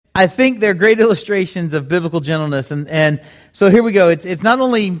I think they're great illustrations of biblical gentleness. And so here we go. It's not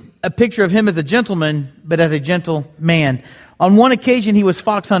only a picture of him as a gentleman, but as a gentle man. On one occasion, he was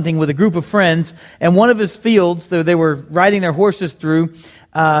fox hunting with a group of friends, and one of his fields that they were riding their horses through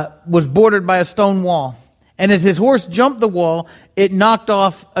was bordered by a stone wall. And as his horse jumped the wall, it knocked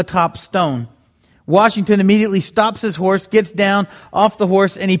off a top stone. Washington immediately stops his horse, gets down off the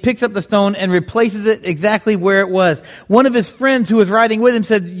horse, and he picks up the stone and replaces it exactly where it was. One of his friends who was riding with him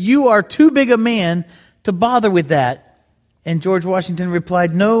said, "You are too big a man to bother with that." And George Washington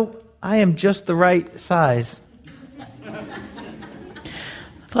replied, "No, I am just the right size."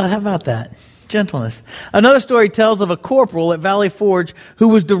 I thought, how about that? Gentleness. Another story tells of a corporal at Valley Forge who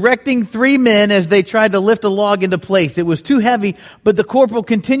was directing 3 men as they tried to lift a log into place. It was too heavy, but the corporal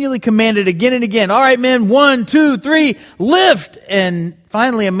continually commanded again and again, "All right, men, 1, 2, 3, lift!" And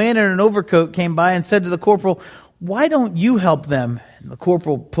finally, a man in an overcoat came by and said to the corporal, "Why don't you help them?" And the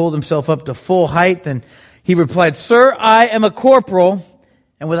corporal pulled himself up to full height and he replied, "Sir, I am a corporal."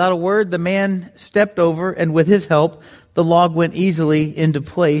 And without a word, the man stepped over, and with his help, the log went easily into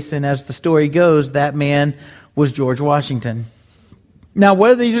place, and as the story goes, that man was George Washington. Now,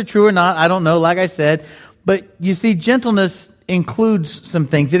 whether these are true or not, I don't know, like I said, but you see, gentleness includes some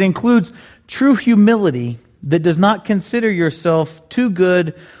things. It includes true humility that does not consider yourself too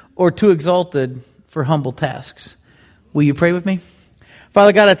good or too exalted for humble tasks. Will you pray with me?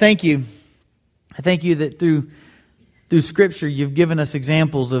 Father God, I thank you. I thank you that through Scripture, you've given us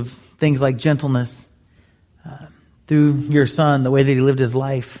examples of things like gentleness, through your Son, the way that he lived his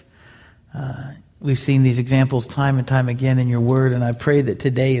life. We've seen these examples time and time again in your word, and I pray that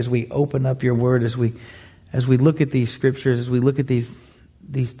today as we open up your word, as we look at these scriptures, as we look at these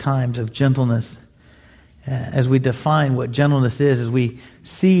times of gentleness, as we define what gentleness is, as we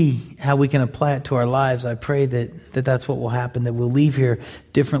see how we can apply it to our lives, I pray that that's what will happen, that we'll leave here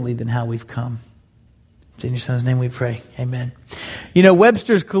differently than how we've come. It's in your Son's name we pray. Amen. You know,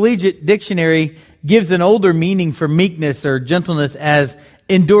 Webster's Collegiate Dictionary gives an older meaning for meekness or gentleness as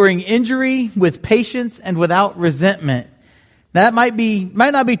enduring injury with patience and without resentment. That might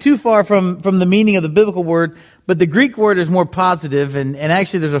not be too far from the meaning of the biblical word, but the Greek word is more positive, and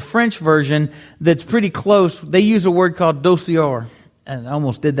actually there's a French version that's pretty close. They use a word called douceur, and I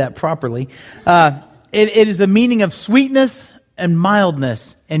almost did that properly. It is the meaning of sweetness and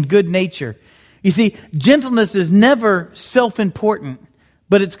mildness and good nature. You see, gentleness is never self-important,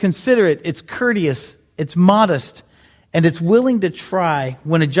 but it's considerate, it's courteous, it's modest, and it's willing to try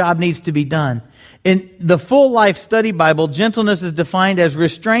when a job needs to be done. In the Full Life Study Bible, gentleness is defined as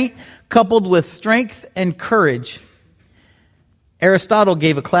restraint coupled with strength and courage. Aristotle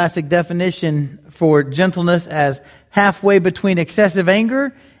gave a classic definition for gentleness as halfway between excessive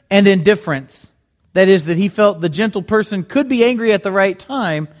anger and indifference. That is, that he felt the gentle person could be angry at the right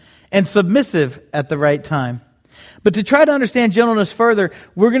time and submissive at the right time. But to try to understand gentleness further,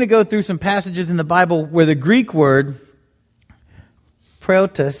 we're going to go through some passages in the Bible where the Greek word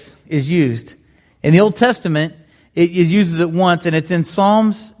protos is used. In the Old Testament, it uses it once, and it's in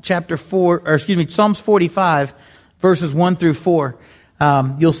Psalms 45, verses 1 through 4.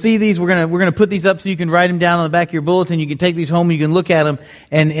 You'll see these. We're gonna put these up so you can write them down on the back of your bulletin. You can take these home. You can look at them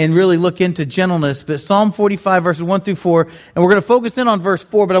and really look into gentleness. But Psalm 45 verses 1 through 4, and we're going to focus in on verse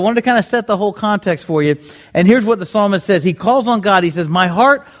 4. But I wanted to kind of set the whole context for you. And here's what the psalmist says. He calls on God. He says, "My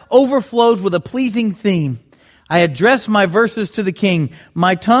heart overflows with a pleasing theme. I address my verses to the King.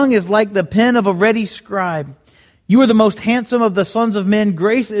 My tongue is like the pen of a ready scribe. You are the most handsome of the sons of men.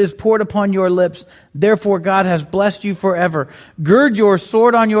 Grace is poured upon your lips. Therefore God has blessed you forever. Gird your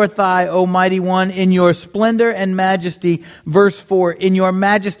sword on your thigh, O mighty one, in your splendor and majesty." Verse 4, "In your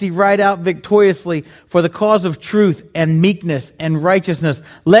majesty ride out victoriously for the cause of truth and meekness and righteousness.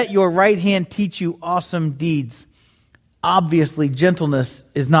 Let your right hand teach you awesome deeds." Obviously, gentleness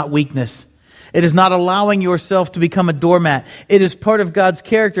is not weakness. It is not allowing yourself to become a doormat. It is part of God's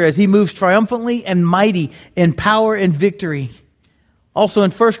character as he moves triumphantly and mighty in power and victory. Also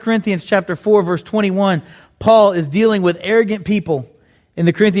in 1 Corinthians chapter 4, verse 21, Paul is dealing with arrogant people in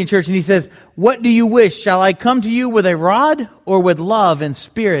the Corinthian church, and he says, "What do you wish? Shall I come to you with a rod or with love and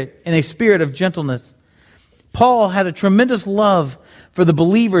spirit, in a spirit of gentleness?" Paul had a tremendous love for the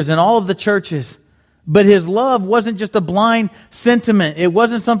believers in all of the churches. But his love wasn't just a blind sentiment. It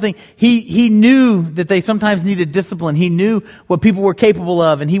wasn't something, he knew that they sometimes needed discipline. He knew what people were capable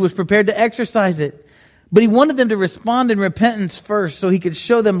of, and he was prepared to exercise it. But he wanted them to respond in repentance first so he could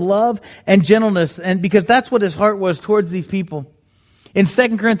show them love and gentleness, and because that's what his heart was towards these people. In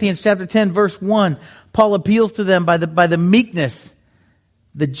 2 Corinthians chapter 10, verse 1, Paul appeals to them by the meekness,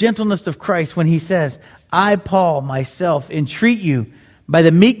 the gentleness of Christ when he says, "I, Paul, myself, entreat you by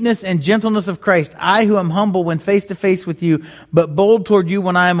the meekness and gentleness of Christ, I who am humble when face to face with you, but bold toward you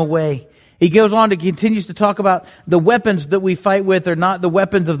when I am away. He goes on to continues to talk about the weapons that we fight with are not the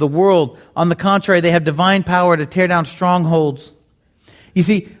weapons of the world. On the contrary, they have divine power to tear down strongholds. You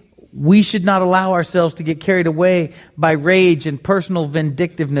see, we should not allow ourselves to get carried away by rage and personal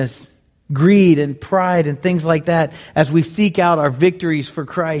vindictiveness, greed and pride and things like that as we seek out our victories for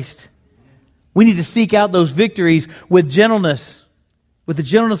Christ. We need to seek out those victories with gentleness. With the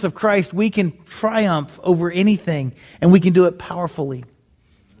gentleness of Christ, we can triumph over anything, and we can do it powerfully.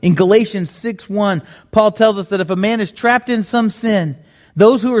 In Galatians 6:1, Paul tells us that if a man is trapped in some sin,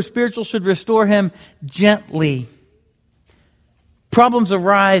 those who are spiritual should restore him gently. Problems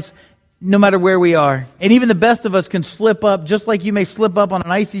arise no matter where we are. And even the best of us can slip up, just like you may slip up on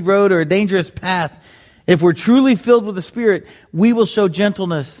an icy road or a dangerous path. If we're truly filled with the Spirit, we will show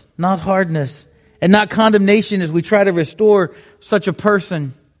gentleness, not hardness, and not condemnation as we try to restore such a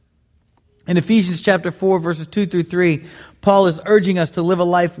person. In Ephesians chapter 4, verses 2 through 3, Paul is urging us to live a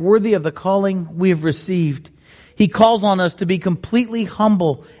life worthy of the calling we have received. He calls on us to be completely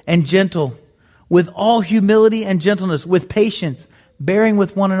humble and gentle, with all humility and gentleness, with patience, bearing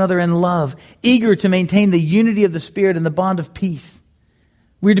with one another in love, eager to maintain the unity of the Spirit and the bond of peace.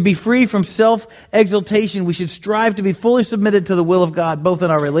 We're to be free from self-exaltation. We should strive to be fully submitted to the will of God, both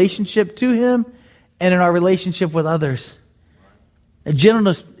in our relationship to Him and in our relationship with others. And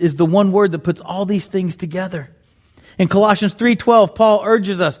gentleness is the one word that puts all these things together. In Colossians 3:12, Paul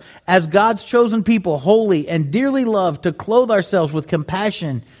urges us, as God's chosen people, holy and dearly loved, to clothe ourselves with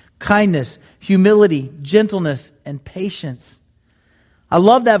compassion, kindness, humility, gentleness, and patience. I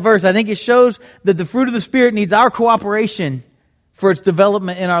love that verse. I think it shows that the fruit of the Spirit needs our cooperation for its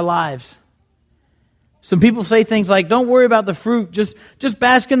development in our lives. Some people say things like, don't worry about the fruit, just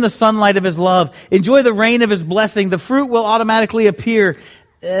bask in the sunlight of His love. Enjoy the rain of His blessing. The fruit will automatically appear.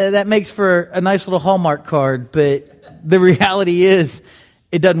 That makes for a nice little Hallmark card, but the reality is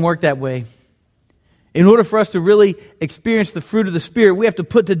it doesn't work that way. In order for us to really experience the fruit of the Spirit, we have to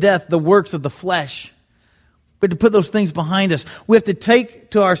put to death the works of the flesh. We have to put those things behind us. We have to take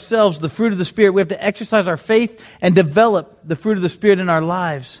to ourselves the fruit of the Spirit. We have to exercise our faith and develop the fruit of the Spirit in our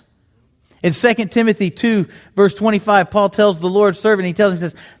lives. In 2 Timothy 2, verse 25, Paul tells the Lord's servant, he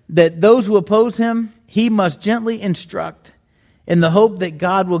says, that those who oppose him, he must gently instruct in the hope that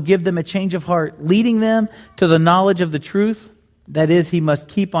God will give them a change of heart, leading them to the knowledge of the truth. That is, he must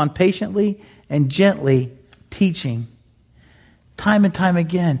keep on patiently and gently teaching. Time and time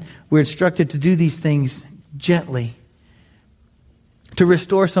again, we're instructed to do these things gently, to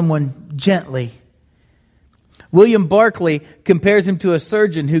restore someone gently. William Barclay compares him to a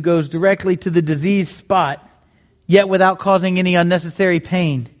surgeon who goes directly to the diseased spot, yet without causing any unnecessary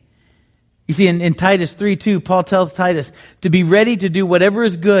pain. You see, in Titus 3:2, Paul tells Titus to be ready to do whatever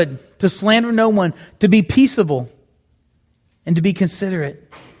is good, to slander no one, to be peaceable, and to be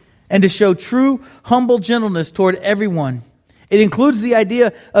considerate, and to show true, humble gentleness toward everyone. It includes the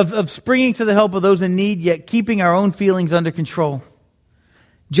idea of springing to the help of those in need, yet keeping our own feelings under control.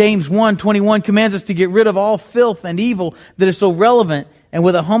 James 1:21 commands us to get rid of all filth and evil that is so relevant, and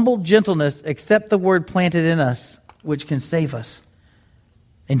with a humble gentleness accept the word planted in us, which can save us.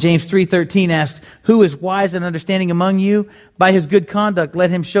 And James 3:13 asks, who is wise and understanding among you? By his good conduct, let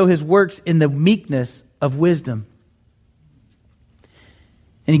him show his works in the meekness of wisdom.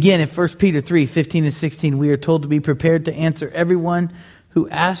 And again, in 1 Peter 3:15 and 16, we are told to be prepared to answer everyone who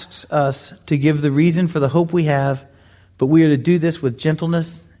asks us to give the reason for the hope we have, but we are to do this with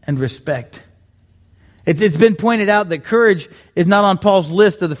gentleness and respect. It's been pointed out that courage is not on Paul's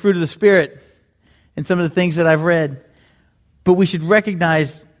list of the fruit of the Spirit in some of the things that I've read. But we should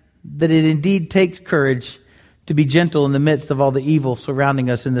recognize that it indeed takes courage to be gentle in the midst of all the evil surrounding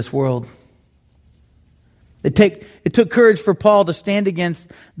us in this world. It took courage for Paul to stand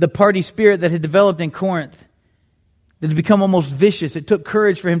against the party spirit that had developed in Corinth, that had become almost vicious. It took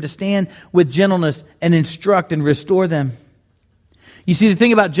courage for him to stand with gentleness and instruct and restore them. You see, the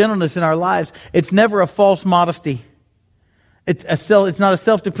thing about gentleness in our lives, it's never a false modesty. It's not a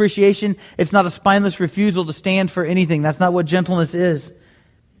self-depreciation. It's not a spineless refusal to stand for anything. That's not what gentleness is.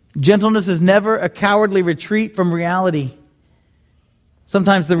 Gentleness is never a cowardly retreat from reality.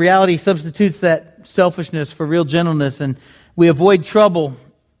 Sometimes the reality substitutes that selfishness for real gentleness, and we avoid trouble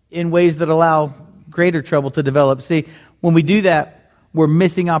in ways that allow greater trouble to develop. See, when we do that, we're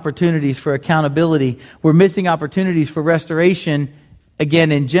missing opportunities for accountability. We're missing opportunities for restoration,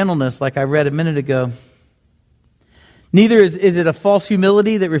 again, in gentleness, like I read a minute ago. Neither is it a false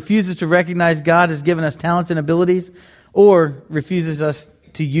humility that refuses to recognize God has given us talents and abilities, or refuses us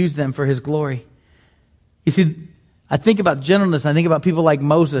to use them for His glory. You see, I think about gentleness. I think about people like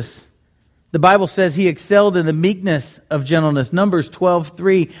Moses. The Bible says he excelled in the meekness of gentleness. Numbers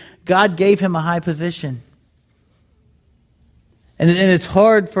 12:3. God gave him a high position. And it's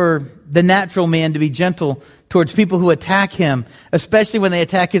hard for the natural man to be gentle towards people who attack him, especially when they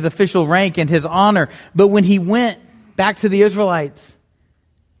attack his official rank and his honor. But when he went back to the Israelites,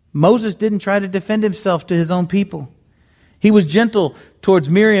 Moses didn't try to defend himself to his own people. He was gentle towards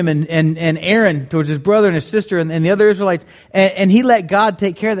Miriam and Aaron, towards his brother and his sister and the other Israelites. And he let God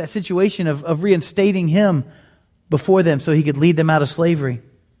take care of that situation of reinstating him before them so he could lead them out of slavery.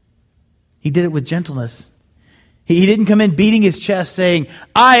 He did it with gentleness. He didn't come in beating his chest saying,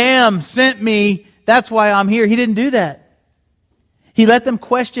 "I am sent me. That's why I'm here." He didn't do that. He let them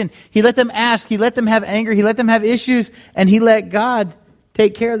question. He let them ask. He let them have anger. He let them have issues. And he let God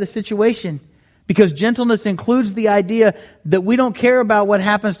take care of the situation. Because gentleness includes the idea that we don't care about what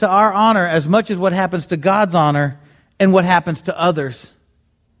happens to our honor as much as what happens to God's honor and what happens to others.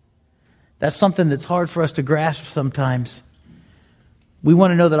 That's something that's hard for us to grasp sometimes. We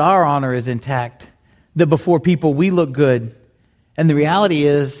want to know that our honor is intact, that before people we look good. And the reality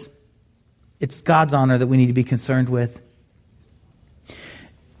is, it's God's honor that we need to be concerned with.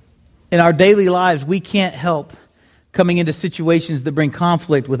 In our daily lives, we can't help coming into situations that bring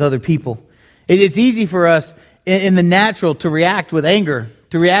conflict with other people. It's easy for us in the natural to react with anger,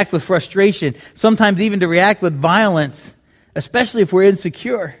 to react with frustration, sometimes even to react with violence, especially if we're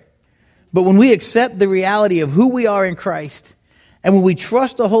insecure. But when we accept the reality of who we are in Christ, and when we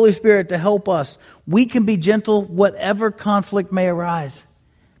trust the Holy Spirit to help us, we can be gentle whatever conflict may arise.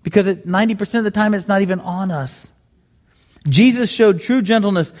 Because 90% of the time, it's not even on us. Jesus showed true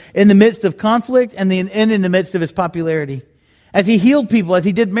gentleness in the midst of conflict and in the midst of his popularity. As he healed people, as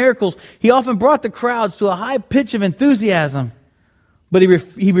he did miracles, he often brought the crowds to a high pitch of enthusiasm. But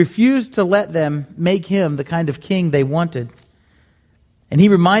he refused to let them make him the kind of king they wanted. And he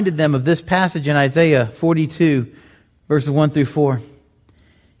reminded them of this passage in Isaiah 42, verses 1 through 4.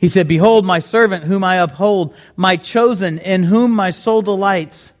 He said, "Behold, my servant whom I uphold, my chosen in whom my soul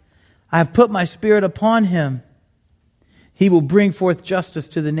delights. I have put my spirit upon him. He will bring forth justice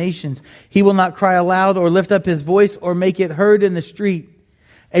to the nations. He will not cry aloud or lift up his voice or make it heard in the street.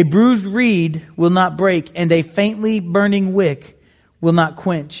 A bruised reed will not break, and a faintly burning wick will not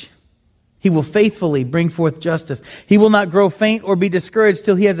quench. He will faithfully bring forth justice. He will not grow faint or be discouraged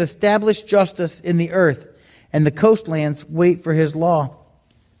till he has established justice in the earth, and the coastlands wait for his law."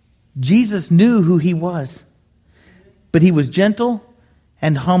 Jesus knew who he was, but he was gentle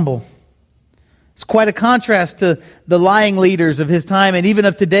and humble. It's quite a contrast to the lying leaders of his time and even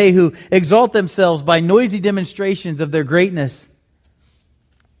of today who exalt themselves by noisy demonstrations of their greatness.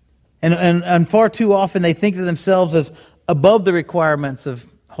 And far too often they think of themselves as above the requirements of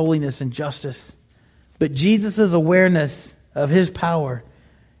holiness and justice. But Jesus' awareness of his power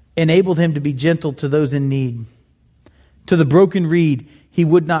enabled him to be gentle to those in need. To the broken reed, he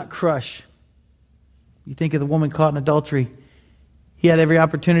would not crush. You think of the woman caught in adultery. He had every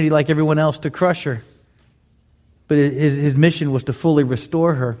opportunity, like everyone else, to crush her. But his mission was to fully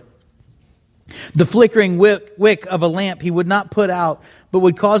restore her. The flickering wick of a lamp he would not put out, but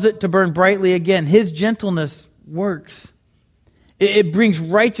would cause it to burn brightly again. His gentleness works. It brings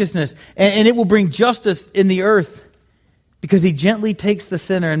righteousness, and it will bring justice in the earth because he gently takes the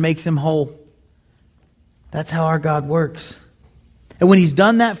sinner and makes him whole. That's how our God works. And when he's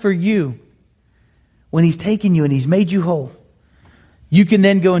done that for you, when he's taken you and he's made you whole, you can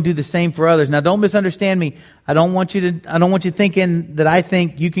then go and do the same for others. Now, don't misunderstand me. I don't want you thinking that I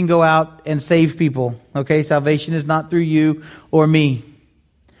think you can go out and save people. Okay, salvation is not through you or me.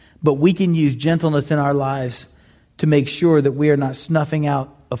 But we can use gentleness in our lives to make sure that we are not snuffing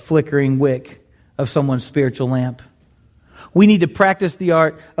out a flickering wick of someone's spiritual lamp. We need to practice the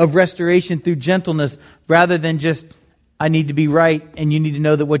art of restoration through gentleness rather than just, I need to be right and you need to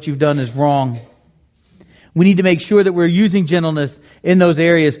know that what you've done is wrong. We need to make sure that we're using gentleness in those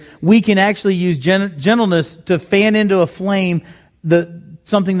areas. We can actually use gentleness to fan into a flame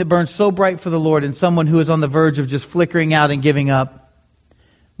something that burns so bright for the Lord in someone who is on the verge of just flickering out and giving up.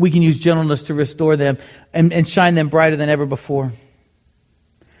 We can use gentleness to restore them and shine them brighter than ever before.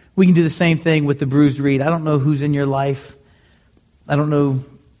 We can do the same thing with the bruised reed. I don't know who's in your life. I don't know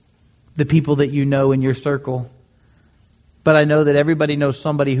the people that you know in your circle. But I know that everybody knows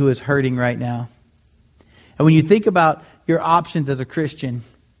somebody who is hurting right now. And when you think about your options as a Christian,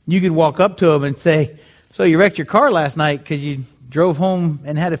 you could walk up to them and say, "So you wrecked your car last night because you drove home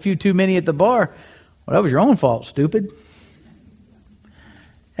and had a few too many at the bar. Well, that was your own fault, stupid."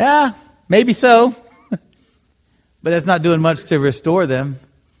 Yeah, maybe so. But that's not doing much to restore them.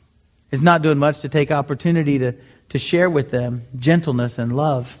 It's not doing much to take opportunity to to share with them gentleness and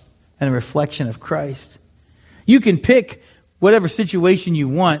love and a reflection of Christ. You can pick whatever situation you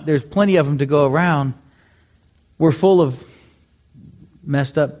want. There's plenty of them to go around. We're full of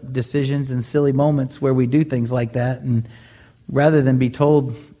messed up decisions and silly moments where we do things like that. And rather than be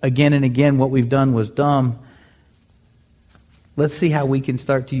told again and again what we've done was dumb, let's see how we can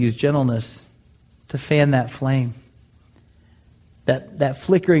start to use gentleness to fan that flame. That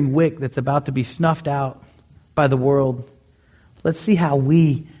flickering wick that's about to be snuffed out by the world. Let's see how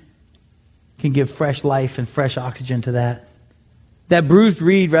we can give fresh life and fresh oxygen to that. That bruised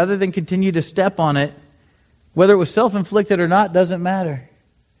reed, rather than continue to step on it, whether it was self-inflicted or not, doesn't matter.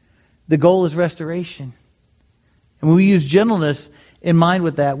 The goal is restoration. And when we use gentleness in mind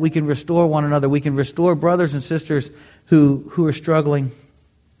with that, we can restore one another. We can restore brothers and sisters who are struggling.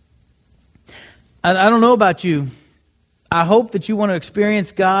 I don't know about you. I hope that you want to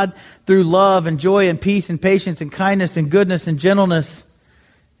experience God through love and joy and peace and patience and kindness and goodness and gentleness.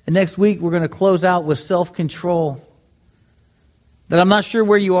 And next week we're going to close out with self-control. That I'm not sure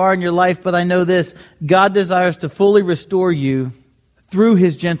where you are in your life, but I know this. God desires to fully restore you through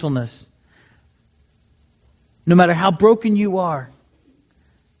His gentleness. No matter how broken you are,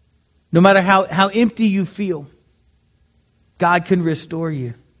 no matter how empty you feel, God can restore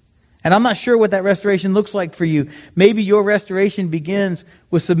you. And I'm not sure what that restoration looks like for you. Maybe your restoration begins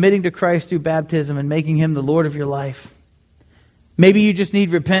with submitting to Christ through baptism and making Him the Lord of your life. Maybe you just need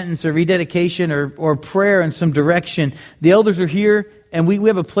repentance or rededication or prayer and some direction. The elders are here, and we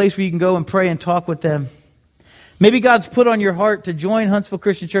have a place where you can go and pray and talk with them. Maybe God's put on your heart to join Huntsville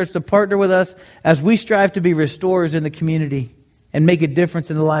Christian Church, to partner with us as we strive to be restorers in the community and make a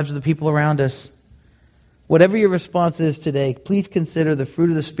difference in the lives of the people around us. Whatever your response is today, please consider the fruit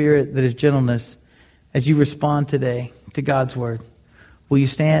of the Spirit that is gentleness as you respond today to God's Word. Will you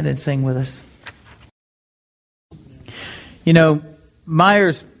stand and sing with us? You know,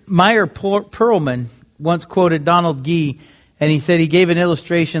 Meyer Perlman once quoted Donald Gee, and he said he gave an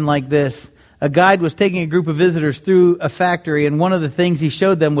illustration like this. A guide was taking a group of visitors through a factory, and one of the things he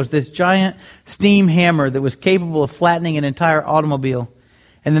showed them was this giant steam hammer that was capable of flattening an entire automobile.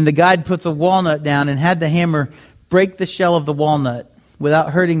 And then the guide puts a walnut down and had the hammer break the shell of the walnut without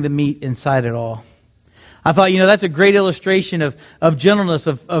hurting the meat inside at all. I thought, that's a great illustration of gentleness,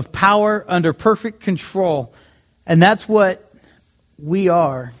 of power under perfect control. And that's what we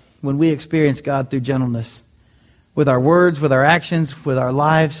are when we experience God through gentleness. With our words, with our actions, with our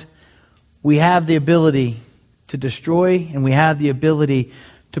lives, we have the ability to destroy, and we have the ability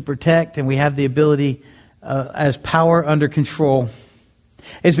to protect, and we have the ability as power under control.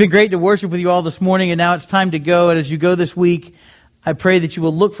 It's been great to worship with you all this morning, and now it's time to go. And as you go this week, I pray that you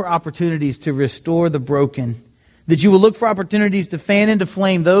will look for opportunities to restore the broken, that you will look for opportunities to fan into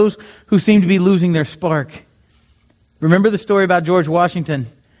flame those who seem to be losing their spark. Remember the story about George Washington?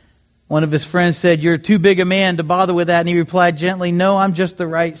 One of his friends said, "You're too big a man to bother with that." And he replied gently, "No, I'm just the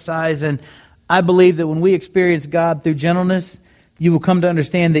right size." And I believe that when we experience God through gentleness, you will come to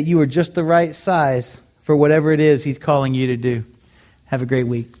understand that you are just the right size for whatever it is He's calling you to do. Have a great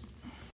week.